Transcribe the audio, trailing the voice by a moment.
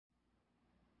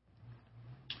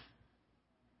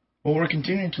Well, we're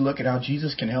continuing to look at how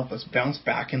Jesus can help us bounce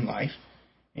back in life,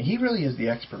 and he really is the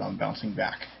expert on bouncing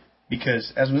back.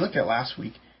 Because as we looked at last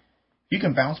week, you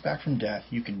can bounce back from death,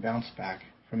 you can bounce back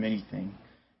from anything.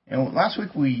 And last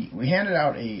week we handed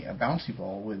out a bouncy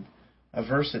ball with a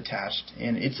verse attached,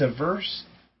 and it's a verse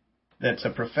that's a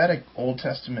prophetic Old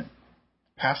Testament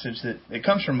passage that it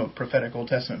comes from a prophetic Old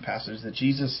Testament passage that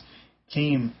Jesus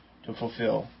came to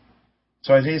fulfill.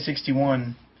 So Isaiah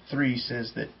 61:3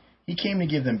 says that he came to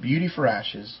give them beauty for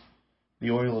ashes,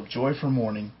 the oil of joy for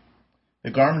mourning,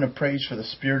 the garment of praise for the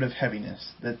spirit of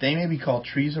heaviness, that they may be called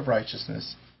trees of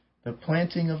righteousness, the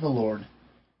planting of the Lord,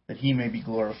 that he may be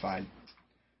glorified.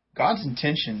 God's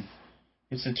intention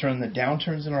is to turn the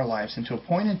downturns in our lives into a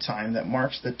point in time that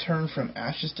marks the turn from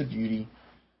ashes to beauty,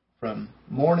 from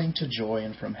mourning to joy,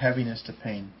 and from heaviness to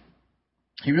pain.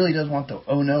 He really does want the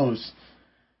oh-no's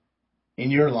in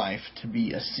your life to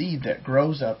be a seed that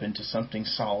grows up into something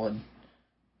solid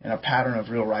and a pattern of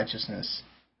real righteousness.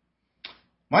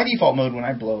 My default mode when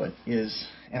I blow it is,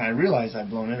 and I realize I've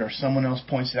blown it or someone else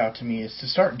points it out to me, is to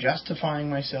start justifying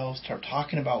myself, start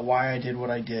talking about why I did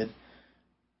what I did.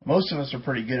 Most of us are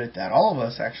pretty good at that. All of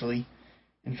us, actually.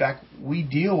 In fact, we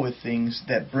deal with things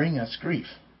that bring us grief.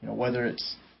 Whether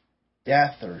it's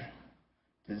death or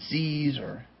disease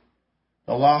or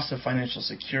the loss of financial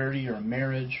security or a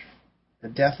marriage, the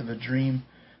death of a dream.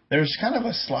 There's kind of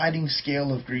a sliding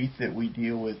scale of grief that we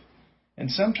deal with.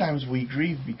 And sometimes we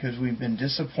grieve because we've been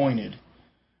disappointed,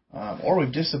 or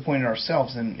we've disappointed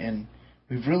ourselves and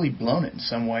we've really blown it in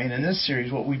some way. And in this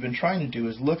series, what we've been trying to do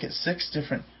is look at 6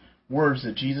 different words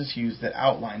that Jesus used that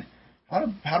outline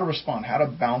how to respond, how to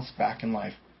bounce back in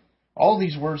life. All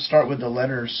these words start with the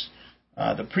letters,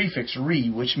 the prefix re,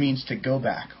 which means to go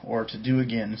back or to do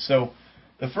again. So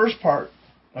the first part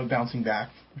of bouncing back,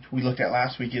 which we looked at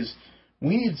last week, is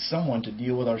we need someone to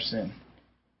deal with our sin.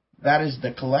 That is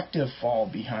the collective fall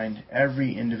behind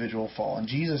every individual fall. And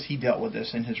Jesus, he dealt with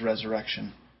this in his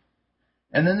resurrection.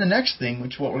 And then the next thing,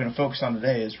 which what we're going to focus on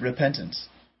today, is repentance.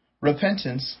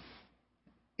 Repentance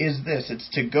is this. It's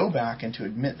to go back and to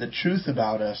admit the truth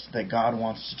about us that God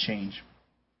wants to change.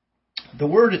 The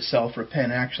word itself,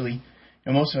 repent, actually,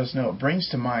 and most of us know, it brings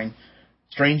to mind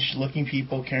strange-looking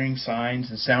people carrying signs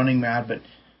and sounding mad, but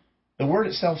the word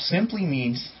itself simply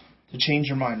means to change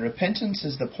your mind. Repentance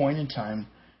is the point in time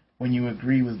when you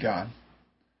agree with God.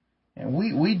 And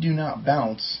we do not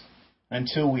bounce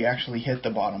until we actually hit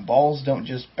the bottom. Balls don't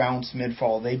just bounce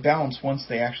mid-fall. They bounce once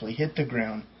they actually hit the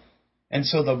ground. And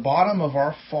so the bottom of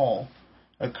our fall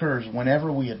occurs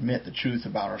whenever we admit the truth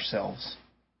about ourselves.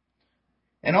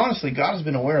 And honestly, God has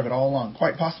been aware of it all along,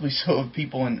 quite possibly so of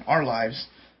people in our lives,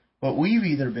 but we've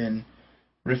either been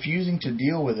refusing to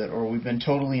deal with it or we've been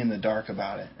totally in the dark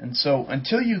about it. And so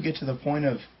until you get to the point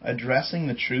of addressing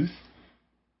the truth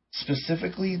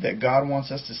specifically that God wants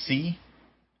us to see,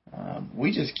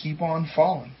 we just keep on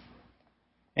falling.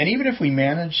 And even if we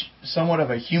manage somewhat of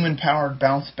a human-powered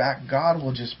bounce back, God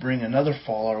will just bring another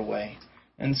fall our way.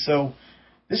 And so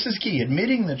this is key.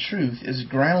 Admitting the truth is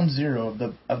ground zero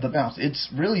of the bounce. It's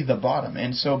really the bottom.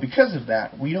 And so because of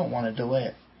that, we don't want to delay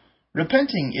it.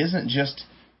 Repenting isn't just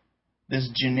this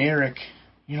generic,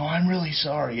 I'm really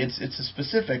sorry. It's a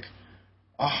specific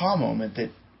aha moment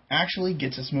that actually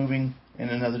gets us moving in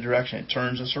another direction. It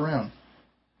turns us around.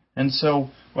 And so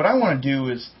what I want to do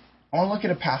is I want to look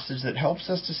at a passage that helps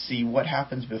us to see what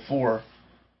happens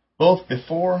both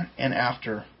before and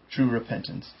after true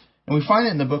repentance. And we find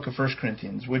it in the book of 1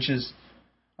 Corinthians, which is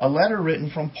a letter written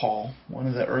from Paul, one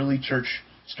of the early church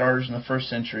starters in the first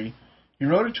century. He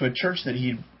wrote it to a church that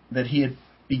he had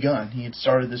begun. He had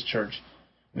started this church.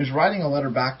 He was writing a letter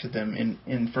back to them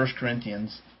in 1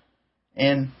 Corinthians.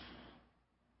 And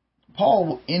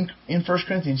Paul, in 1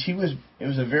 Corinthians, it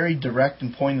was a very direct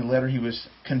and pointed letter. He was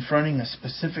confronting a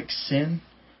specific sin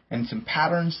and some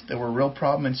patterns that were a real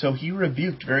problem. And so he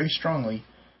rebuked very strongly.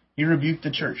 He rebuked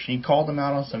the church. He called them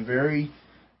out on some very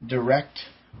direct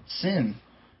sin.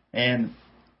 And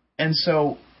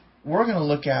so we're going to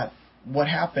look at what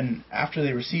happened after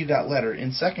they received that letter.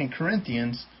 In 2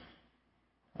 Corinthians,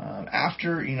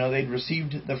 after they'd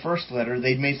received the first letter,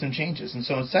 they'd made some changes. And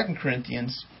so in 2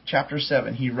 Corinthians chapter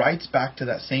 7, he writes back to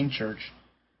that same church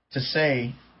to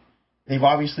say they've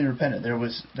obviously repented. There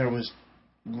was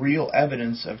real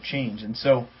evidence of change. And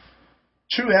so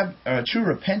true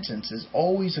repentance is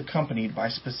always accompanied by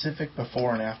specific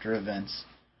before and after events.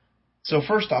 So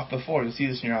first off, you'll see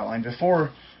this in your outline,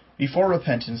 before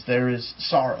repentance, there is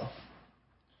sorrow.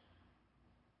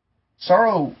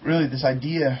 Sorrow, really, this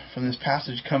idea from this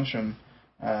passage comes from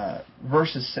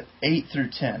verses 8 through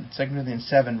 10. 2 Corinthians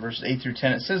 7, verses 8 through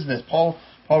 10. It says this, Paul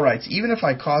writes, "Even if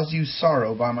I cause you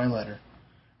sorrow by my letter,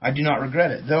 I do not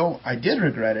regret it. Though I did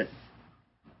regret it,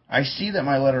 I see that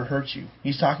my letter hurt you.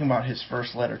 He's talking about his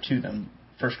first letter to them,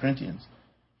 1 Corinthians.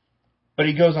 But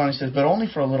he goes on, he says, but only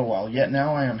for a little while, yet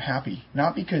now I am happy,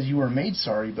 not because you were made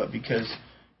sorry, but because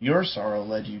your sorrow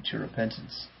led you to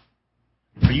repentance.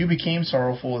 For you became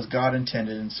sorrowful as God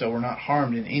intended, and so were not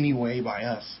harmed in any way by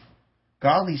us.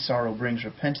 Godly sorrow brings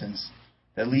repentance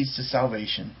that leads to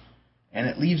salvation, and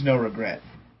it leaves no regret.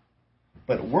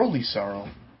 But worldly sorrow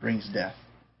brings death.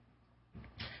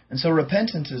 And so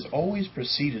repentance is always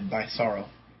preceded by sorrow.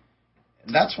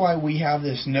 And that's why we have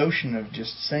this notion of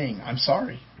just saying, I'm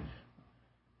sorry.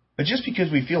 But just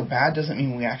because we feel bad doesn't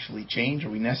mean we actually change or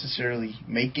we necessarily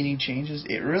make any changes.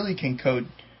 It really can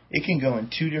go in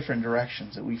two different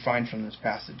directions that we find from this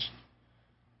passage.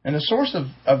 And the source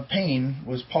of pain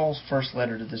was Paul's first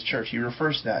letter to this church. He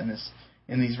refers to that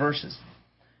in these verses.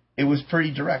 It was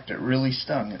pretty direct. It really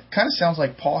stung. It kind of sounds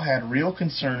like Paul had real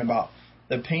concern about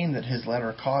the pain that his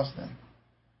letter caused them.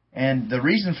 And the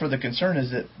reason for the concern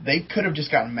is that they could have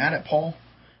just gotten mad at Paul,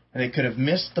 and they could have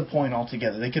missed the point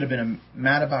altogether. They could have been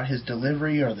mad about his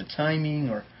delivery or the timing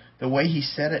or the way he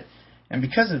said it. And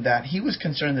because of that, he was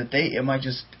concerned that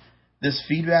this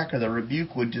feedback or the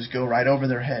rebuke would just go right over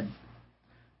their head.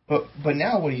 But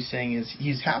now what he's saying is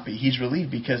he's happy, he's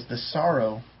relieved, because the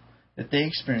sorrow that they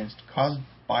experienced caused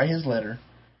by his letter,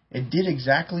 it did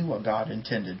exactly what God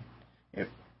intended.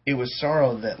 It was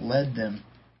sorrow that led them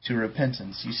to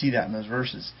repentance. You see that in those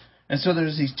verses. And so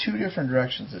there's these two different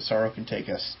directions that sorrow can take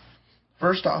us.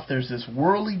 First off, there's this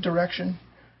worldly direction,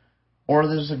 or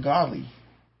there's a godly.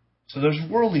 So there's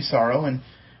worldly sorrow, and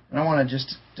I want to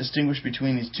just distinguish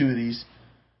between these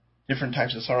different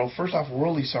types of sorrow. First off,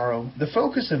 worldly sorrow. The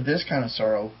focus of this kind of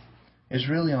sorrow is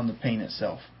really on the pain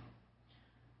itself.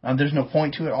 There's no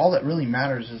point to it. All that really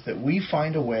matters is that we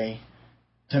find a way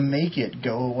to make it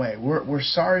go away. We're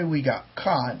sorry we got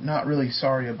caught, not really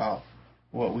sorry about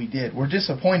what we did. We're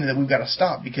disappointed that we've got to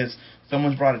stop because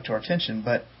someone's brought it to our attention,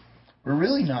 but we're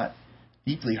really not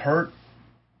deeply hurt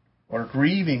or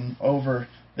grieving over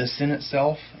the sin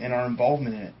itself and our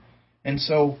involvement in it. And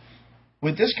so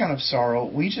with this kind of sorrow,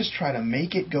 we just try to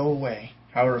make it go away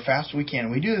however fast we can.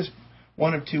 We do this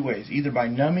one of two ways, either by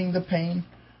numbing the pain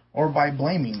or by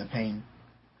blaming the pain.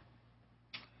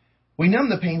 We numb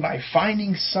the pain by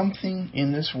finding something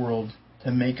in this world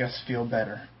to make us feel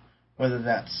better, whether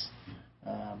that's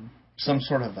some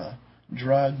sort of a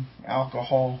drug,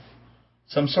 alcohol,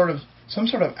 some sort of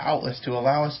outlet to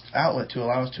allow us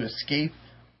to escape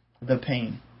the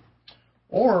pain.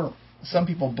 Or some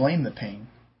people blame the pain.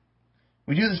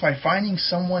 We do this by finding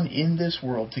someone in this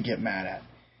world to get mad at.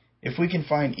 If we can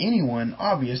find anyone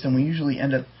obvious, then we usually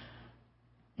end up,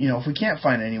 if we can't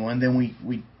find anyone, then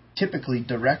we typically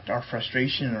direct our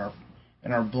frustration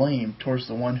and our blame towards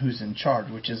the one who's in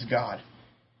charge, which is God.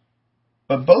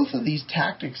 But both of these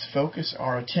tactics focus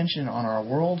our attention on our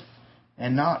world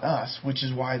and not us, which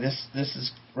is why this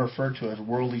is referred to as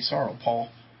worldly sorrow. Paul,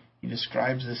 he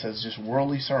describes this as just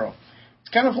worldly sorrow.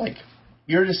 It's kind of like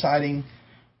you're deciding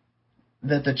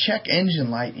that the check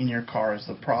engine light in your car is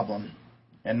the problem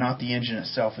and not the engine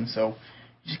itself. And so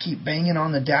you just keep banging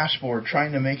on the dashboard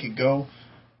trying to make it go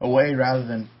away rather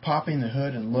than popping the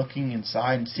hood and looking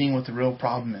inside and seeing what the real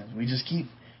problem is. We just keep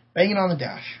banging on the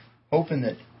dash, hoping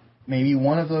that maybe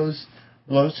one of those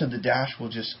blows to the dash will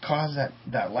just cause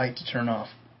that light to turn off.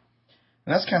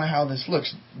 And that's kind of how this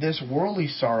looks. This worldly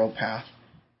sorrow path,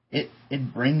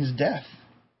 it brings death.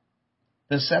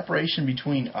 The separation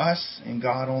between us and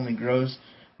God only grows.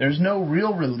 There's no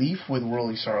real relief with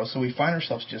worldly sorrow, so we find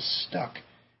ourselves just stuck.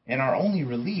 And our only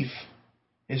relief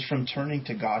is from turning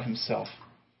to God Himself.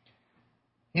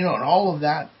 And all of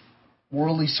that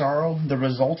worldly sorrow, the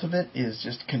result of it is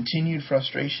just continued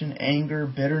frustration, anger,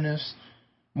 bitterness,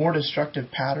 more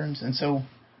destructive patterns. And so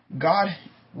God,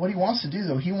 what He wants to do,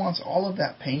 though, He wants all of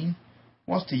that pain,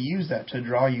 He wants to use that to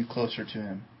draw you closer to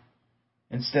Him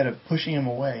instead of pushing Him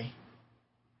away.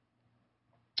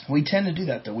 We tend to do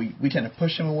that, though. We tend to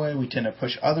push Him away. We tend to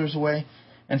push others away.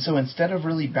 And so instead of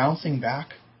really bouncing back,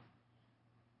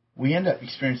 we end up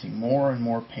experiencing more and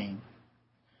more pain.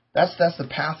 That's the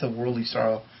path of worldly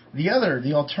sorrow. The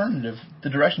alternative, the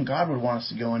direction God would want us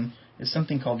to go in, is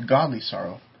something called godly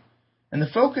sorrow. And the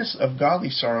focus of godly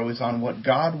sorrow is on what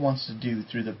God wants to do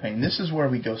through the pain. This is where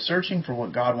we go searching for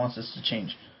what God wants us to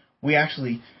change. We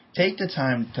actually take the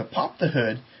time to pop the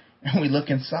hood and we look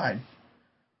inside.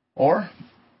 Or,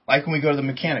 like when we go to the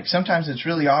mechanic, sometimes it's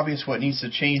really obvious what needs to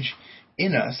change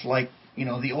in us, like,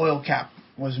 the oil cap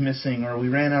was missing or we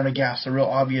ran out of gas, a real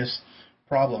obvious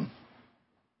problem.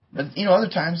 But, other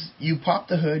times you pop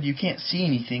the hood, you can't see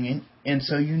anything, and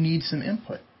so you need some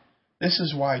input. This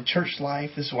is why church life,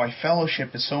 this is why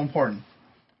fellowship is so important.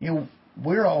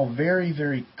 We're all very,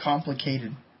 very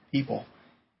complicated people.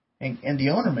 And the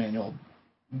owner manual,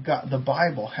 the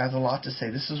Bible, has a lot to say.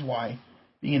 This is why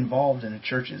being involved in a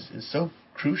church is so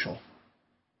crucial.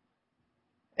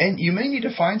 And you may need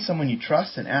to find someone you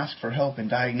trust and ask for help in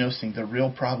diagnosing the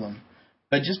real problem.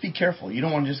 But just be careful. You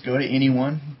don't want to just go to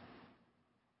anyone.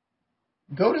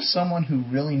 Go to someone who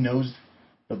really knows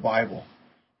the Bible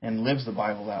and lives the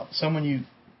Bible out. Someone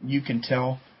you can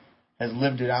tell has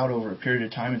lived it out over a period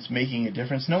of time. It's making a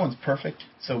difference. No one's perfect.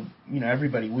 So,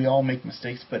 everybody, we all make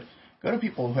mistakes. But go to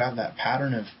people who have that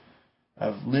pattern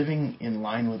of living in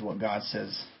line with what God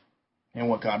says and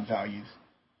what God values.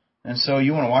 And so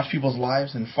you want to watch people's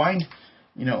lives and find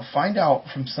out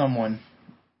from someone,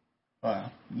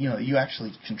 that you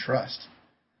actually can trust.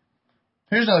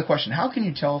 Here's another question. How can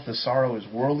you tell if the sorrow is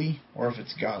worldly or if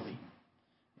it's godly?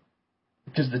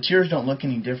 Because the tears don't look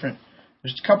any different.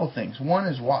 There's a couple things. One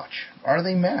is watch. Are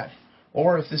they mad?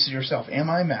 Or if this is yourself, am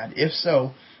I mad? If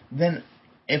so, then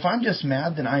if I'm just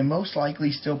mad, then I'm most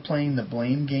likely still playing the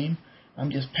blame game.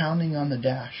 I'm just pounding on the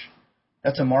dash.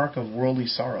 That's a mark of worldly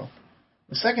sorrow.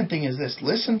 The second thing is this.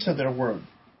 Listen to their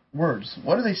words.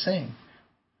 What are they saying?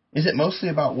 Is it mostly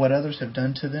about what others have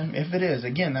done to them? If it is,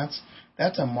 again,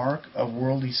 that's a mark of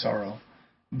worldly sorrow.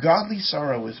 Godly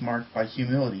sorrow is marked by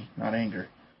humility, not anger.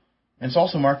 And it's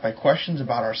also marked by questions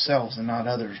about ourselves and not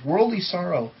others. Worldly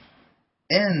sorrow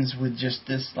ends with just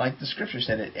this, like the scripture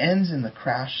said, it ends in the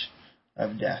crash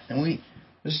of death. And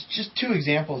there's just two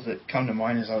examples that come to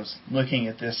mind as I was looking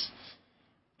at this.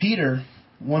 Peter,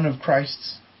 one of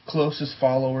Christ's closest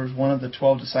followers, one of the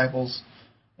 12 disciples,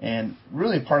 and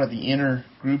really part of the inner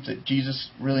group that Jesus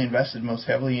really invested most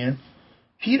heavily in.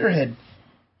 Peter had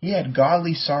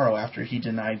godly sorrow after he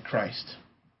denied Christ.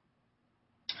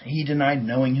 He denied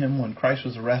knowing him when Christ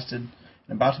was arrested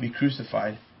and about to be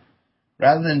crucified.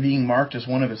 Rather than being marked as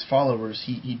one of his followers,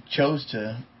 he chose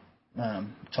to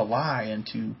lie and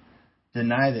to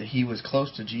deny that he was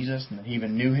close to Jesus and that he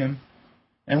even knew him.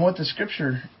 And what the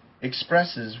scripture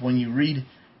expresses when you read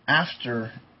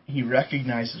after he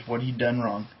recognizes what he'd done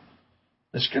wrong,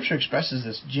 the scripture expresses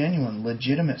this genuine,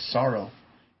 legitimate sorrow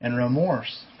and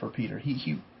remorse for Peter.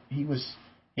 He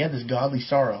had this godly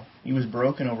sorrow. He was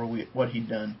broken over what he'd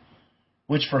done,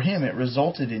 which for him it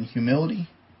resulted in humility.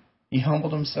 He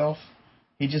humbled himself.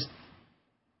 He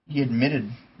admitted,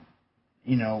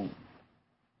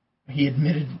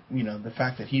 the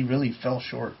fact that he really fell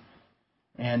short.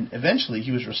 And eventually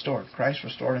he was restored. Christ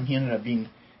restored him. He ended up being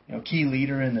key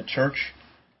leader in the church.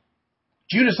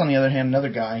 Judas, on the other hand,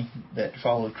 another guy that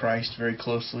followed Christ very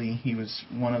closely, he was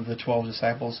one of the 12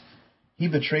 disciples. He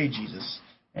betrayed Jesus.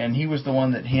 And he was the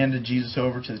one that handed Jesus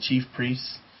over to the chief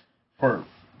priests for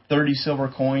 30 silver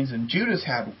coins. And Judas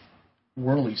had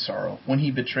worldly sorrow. When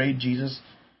he betrayed Jesus,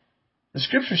 the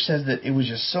scripture says that it was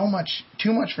just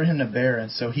too much for him to bear,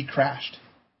 and so he crashed.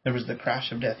 There was the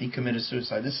crash of death. He committed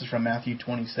suicide. This is from Matthew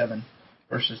 27,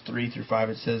 verses 3 through 5.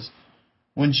 It says,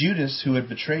 "When Judas, who had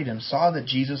betrayed him, saw that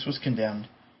Jesus was condemned,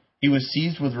 he was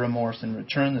seized with remorse and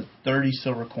returned the 30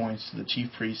 silver coins to the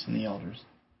chief priests and the elders.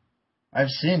 'I have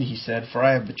sinned,' he said, 'for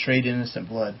I have betrayed innocent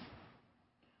blood.'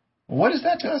 'What is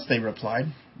that to us?' they replied.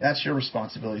 'That's your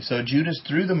responsibility.' So Judas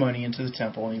threw the money into the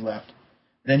temple and he left.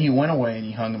 Then he went away and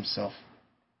he hung himself."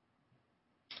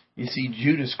 You see,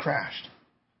 Judas crashed.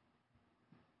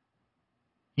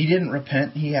 He didn't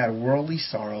repent. He had worldly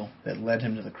sorrow that led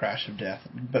him to the crash of death.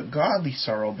 But godly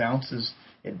sorrow bounces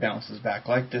back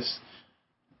like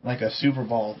a super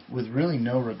ball with really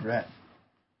no regret.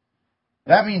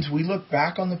 That means we look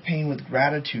back on the pain with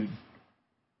gratitude.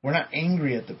 We're not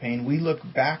angry at the pain. We look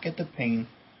back at the pain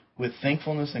with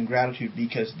thankfulness and gratitude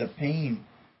because the pain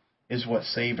is what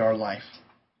saved our life.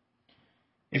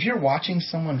 If you're watching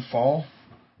someone fall,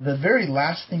 the very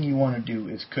last thing you want to do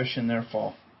is cushion their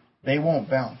fall. They won't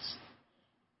bounce.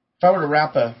 If I were to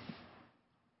wrap a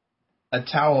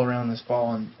towel around this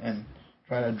ball and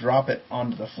try to drop it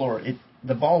onto the floor,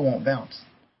 the ball won't bounce.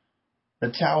 The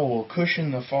towel will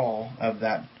cushion the fall of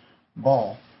that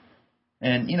ball.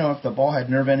 And, if the ball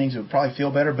had nerve endings, it would probably feel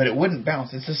better, but it wouldn't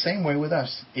bounce. It's the same way with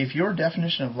us. If your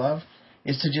definition of love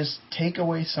is to just take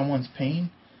away someone's pain,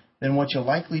 then what you'll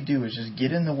likely do is just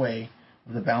get in the way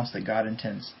of the bounce that God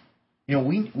intends.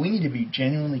 We need to be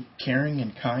genuinely caring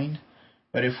and kind,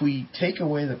 but if we take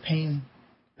away the pain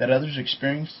that others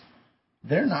experience,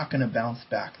 they're not going to bounce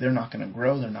back. They're not going to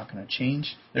grow. They're not going to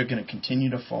change. They're going to continue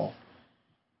to fall.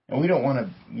 And we don't want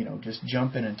to, just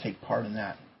jump in and take part in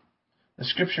that. The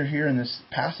scripture here in this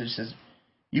passage says,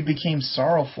 "You became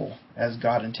sorrowful as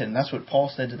God intended." That's what Paul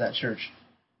said to that church.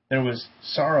 There was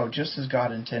sorrow just as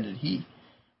God intended.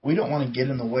 We don't want to get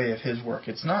in the way of His work.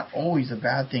 It's not always a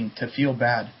bad thing to feel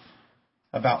bad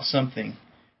about something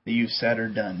that you've said or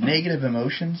done. Negative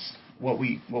emotions, what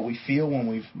we feel when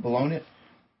we've blown it,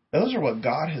 those are what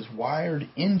God has wired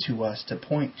into us to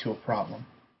point to a problem.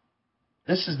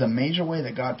 This is the major way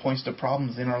that God points to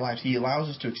problems in our lives. He allows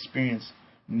us to experience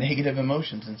negative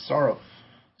emotions and sorrow.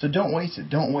 So don't waste it.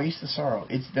 Don't waste the sorrow.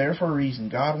 It's there for a reason.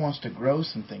 God wants to grow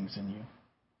some things in you.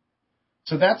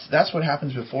 So that's what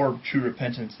happens before true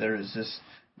repentance. There is this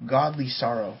godly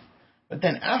sorrow. But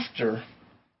then after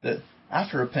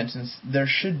repentance, there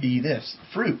should be this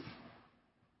fruit.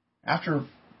 After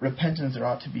repentance, there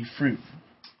ought to be fruit.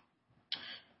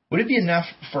 Would it be enough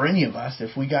for any of us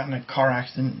if we got in a car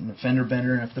accident and a fender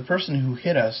bender, and if the person who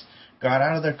hit us got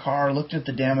out of their car, looked at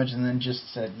the damage, and then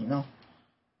just said, no,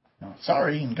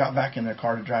 sorry, and got back in their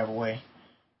car to drive away?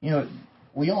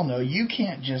 We all know you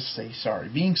can't just say sorry.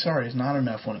 Being sorry is not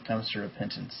enough when it comes to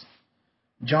repentance.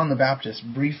 John the Baptist,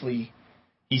 briefly,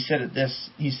 he said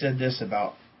this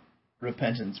about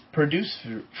repentance. Produce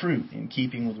fruit in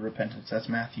keeping with repentance. That's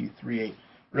Matthew 3:8.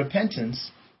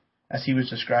 Repentance, as he was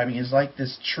describing, is like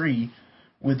this tree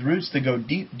with roots that go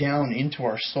deep down into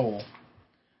our soul.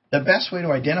 The best way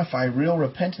to identify real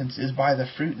repentance is by the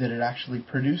fruit that it actually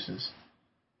produces.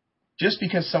 Just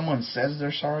because someone says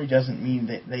they're sorry doesn't mean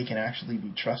that they can actually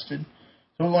be trusted.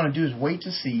 So what we want to do is wait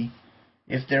to see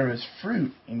if there is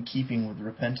fruit in keeping with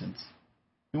repentance.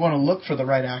 We want to look for the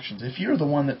right actions. If you're the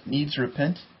one that needs to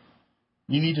repent,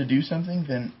 you need to do something,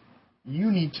 then you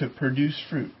need to produce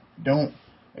fruit. Don't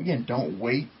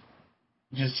wait.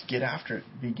 Just get after it.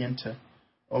 Begin to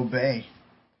obey.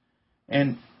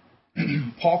 And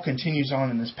Paul continues on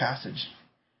in this passage.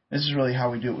 This is really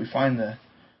how we do it. We find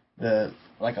the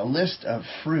like a list of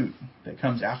fruit that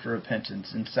comes after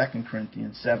repentance in 2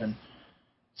 Corinthians 7.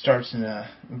 Starts in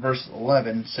verse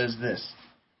 11. Says this.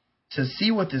 To see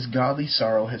what this godly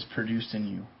sorrow has produced in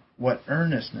you. What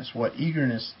earnestness, what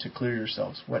eagerness to clear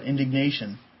yourselves. What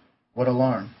indignation, what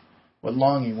alarm, what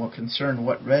longing, what concern,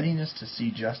 what readiness to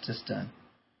see justice done.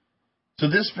 So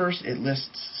this verse, it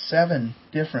lists 7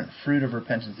 different fruit of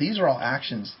repentance. These are all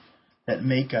actions that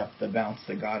make up the bounce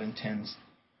that God intends.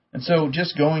 And so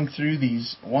just going through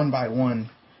these one by one,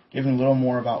 giving a little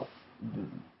more about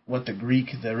what the Greek,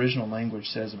 the original language,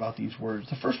 says about these words.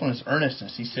 The first one is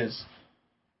earnestness. He says,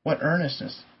 what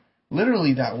earnestness?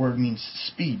 Literally that word means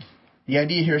speed. The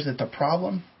idea here is that the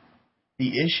problem,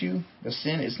 the issue, the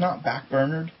sin, is not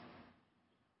backburnered.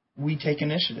 We take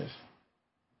initiative.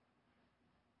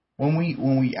 When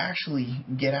we actually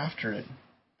get after it,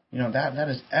 that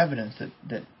is evidence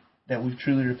that we've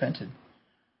truly repented.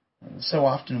 So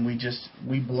often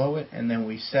we blow it and then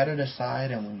we set it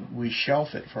aside and we shelf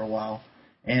it for a while,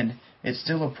 and it's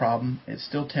still a problem. It's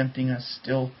still tempting us,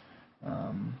 still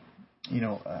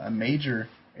a major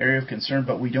area of concern,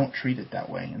 but we don't treat it that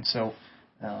way. And so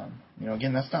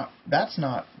again, that's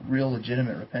not real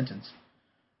legitimate repentance.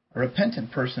 A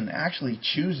repentant person actually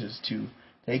chooses to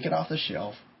take it off the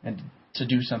shelf and to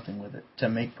do something with it, to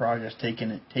make progress,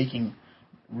 taking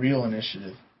real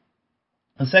initiative.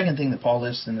 The second thing that Paul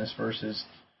lists in this verse is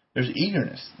there's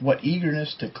eagerness. What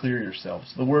eagerness to clear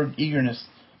yourselves. The word eagerness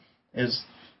it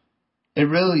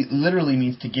really literally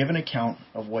means to give an account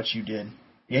of what you did.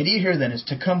 The idea here then is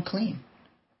to come clean.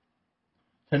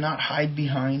 To not hide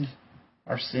behind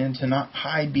our sin, to not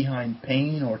hide behind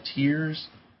pain or tears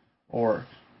or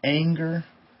anger,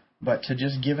 but to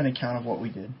just give an account of what we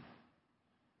did.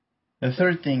 The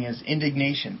third thing is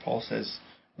indignation. Paul says,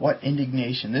 what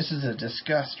indignation? This is a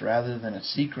disgust rather than a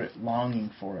secret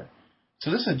longing for it.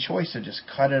 So this is a choice to just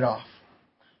cut it off.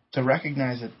 To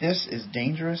recognize that this is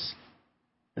dangerous,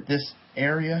 that this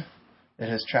area that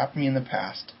has trapped me in the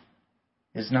past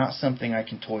is not something I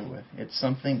can toy with. It's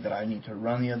something that I need to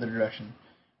run the other direction.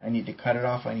 I need to cut it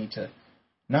off. I need to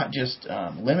not just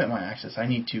limit my access. I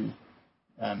need to,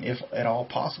 if at all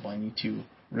possible, I need to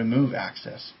remove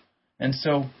access. And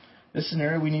so this is an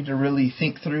area we need to really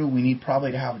think through. We need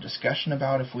probably to have a discussion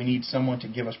about if we need someone to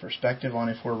give us perspective on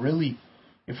if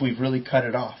we've really cut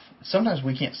it off. Sometimes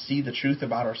we can't see the truth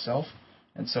about ourselves,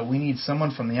 and so we need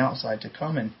someone from the outside to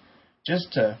come and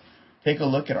just to take a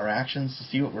look at our actions, to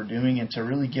see what we're doing, and to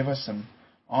really give us some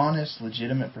honest,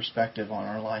 legitimate perspective on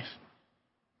our life.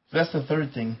 So that's the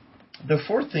third thing. The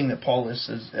fourth thing that Paul lists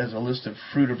as a list of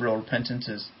fruit of real repentance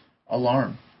is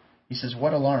alarm. He says,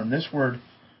 what alarm? This word,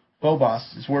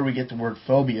 phobos, is where we get the word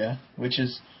phobia, which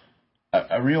is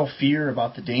a real fear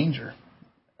about the danger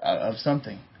of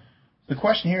something. The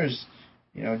question here is,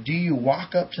 do you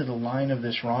walk up to the line of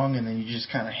this wrong and then you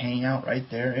just kind of hang out right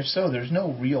there? If so, there's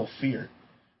no real fear.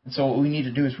 And so what we need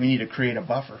to do is we need to create a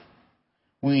buffer.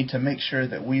 We need to make sure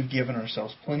that we've given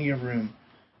ourselves plenty of room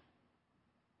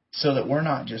so that we're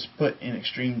not just put in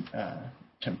extreme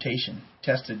temptation,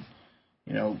 tested,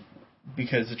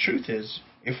 because the truth is,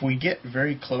 if we get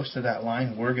very close to that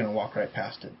line, we're going to walk right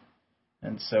past it.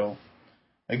 And so,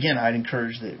 again, I'd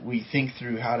encourage that we think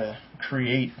through how to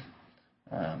create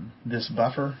this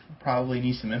buffer. Probably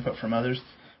need some input from others,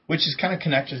 which is kind of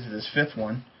connected to this fifth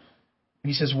one.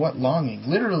 He says, what longing?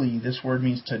 Literally, this word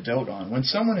means to dote on. When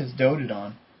someone is doted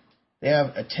on, they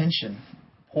have attention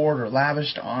poured or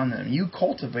lavished on them. You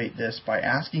cultivate this by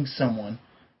asking someone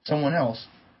else,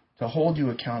 to hold you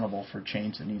accountable for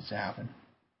change that needs to happen.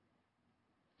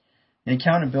 And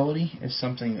accountability is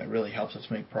something that really helps us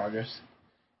make progress.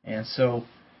 And so,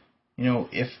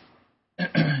 if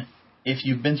if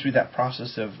you've been through that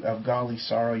process of godly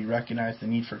sorrow, you recognize the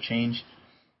need for change,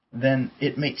 then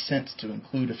it makes sense to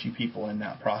include a few people in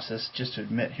that process, just to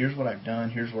admit, here's what I've done,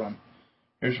 here's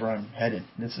where I'm headed.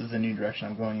 This is the new direction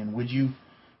I'm going in. Would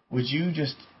you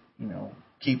just,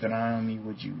 keep an eye on me?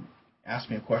 Would you ask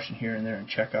me a question here and there and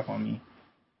check up on me?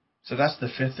 So that's the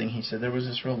fifth thing he said. There was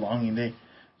this real longing.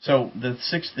 So the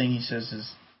sixth thing he says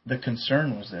is the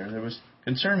concern was there.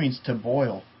 Concern means to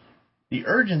boil. The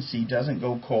urgency doesn't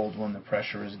go cold when the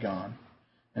pressure is gone.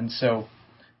 And so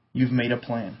you've made a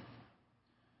plan.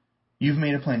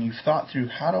 You've thought through,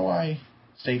 how do I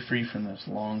stay free from this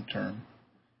long term?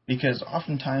 Because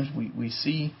oftentimes we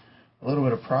see a little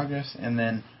bit of progress, and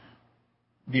then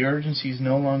the urgency is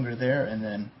no longer there, and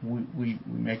then we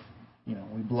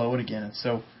blow it again. And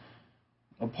so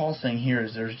what Paul's saying here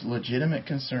is there's legitimate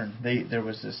concern. There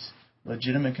was this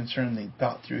legitimate concern. They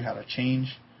thought through how to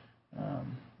change.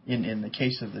 In the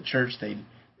case of the church,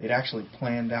 they'd actually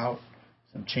planned out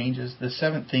some changes. The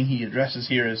seventh thing he addresses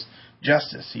here is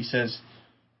justice. He says,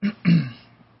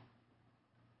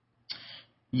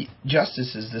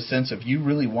 justice is the sense of you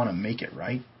really want to make it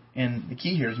right. And the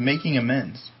key here is making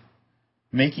amends.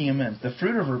 Making amends. The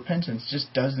fruit of repentance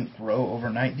just doesn't grow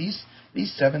overnight. These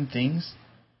seven things,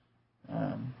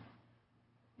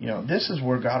 this is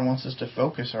where God wants us to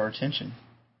focus our attention.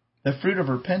 The fruit of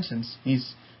repentance,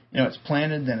 it's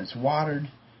planted, then it's watered,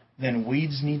 then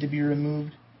weeds need to be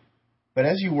removed. But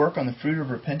as you work on the fruit of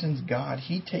repentance, God,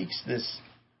 He takes this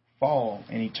fall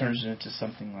and He turns it into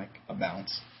something like a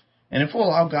bounce. And if we'll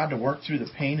allow God to work through the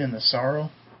pain and the sorrow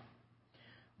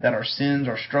that our sins,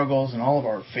 our struggles, and all of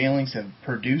our failings have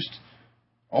produced,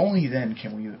 only then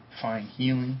can we find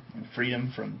healing and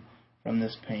freedom from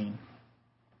this pain.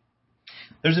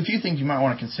 There's a few things you might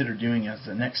want to consider doing as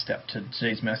the next step to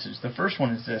today's message. The first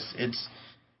one is this.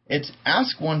 It's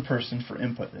ask one person for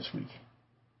input this week.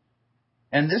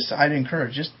 And this I'd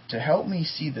encourage, just to help me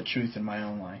see the truth in my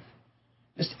own life.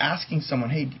 Just asking someone,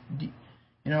 hey,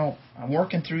 I'm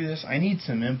working through this. I need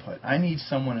some input. I need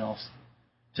someone else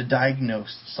to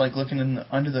diagnose. It's like looking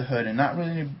under the hood and not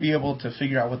really be able to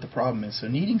figure out what the problem is. So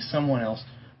needing someone else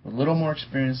with a little more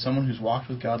experience, someone who's walked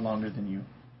with God longer than you,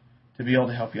 to be able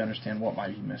to help you understand what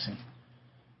might be missing.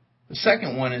 The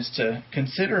second one is to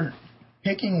consider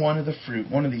picking one of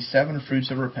these seven fruits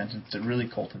of repentance to really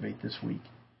cultivate this week.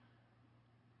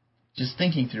 Just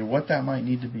thinking through what that might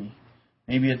need to be.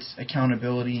 Maybe it's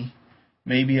accountability.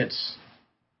 Maybe it's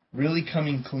really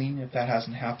coming clean if that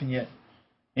hasn't happened yet.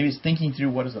 Maybe it's thinking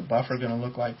through what is a buffer going to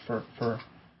look like for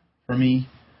me.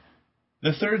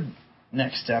 The third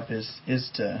next step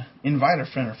is to invite a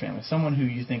friend or family, someone who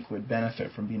you think would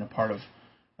benefit from being a part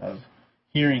of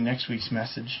hearing next week's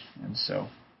message. And so,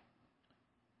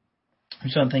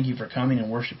 Sean, thank you for coming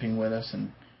and worshiping with us,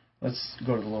 and let's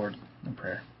go to the Lord in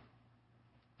prayer.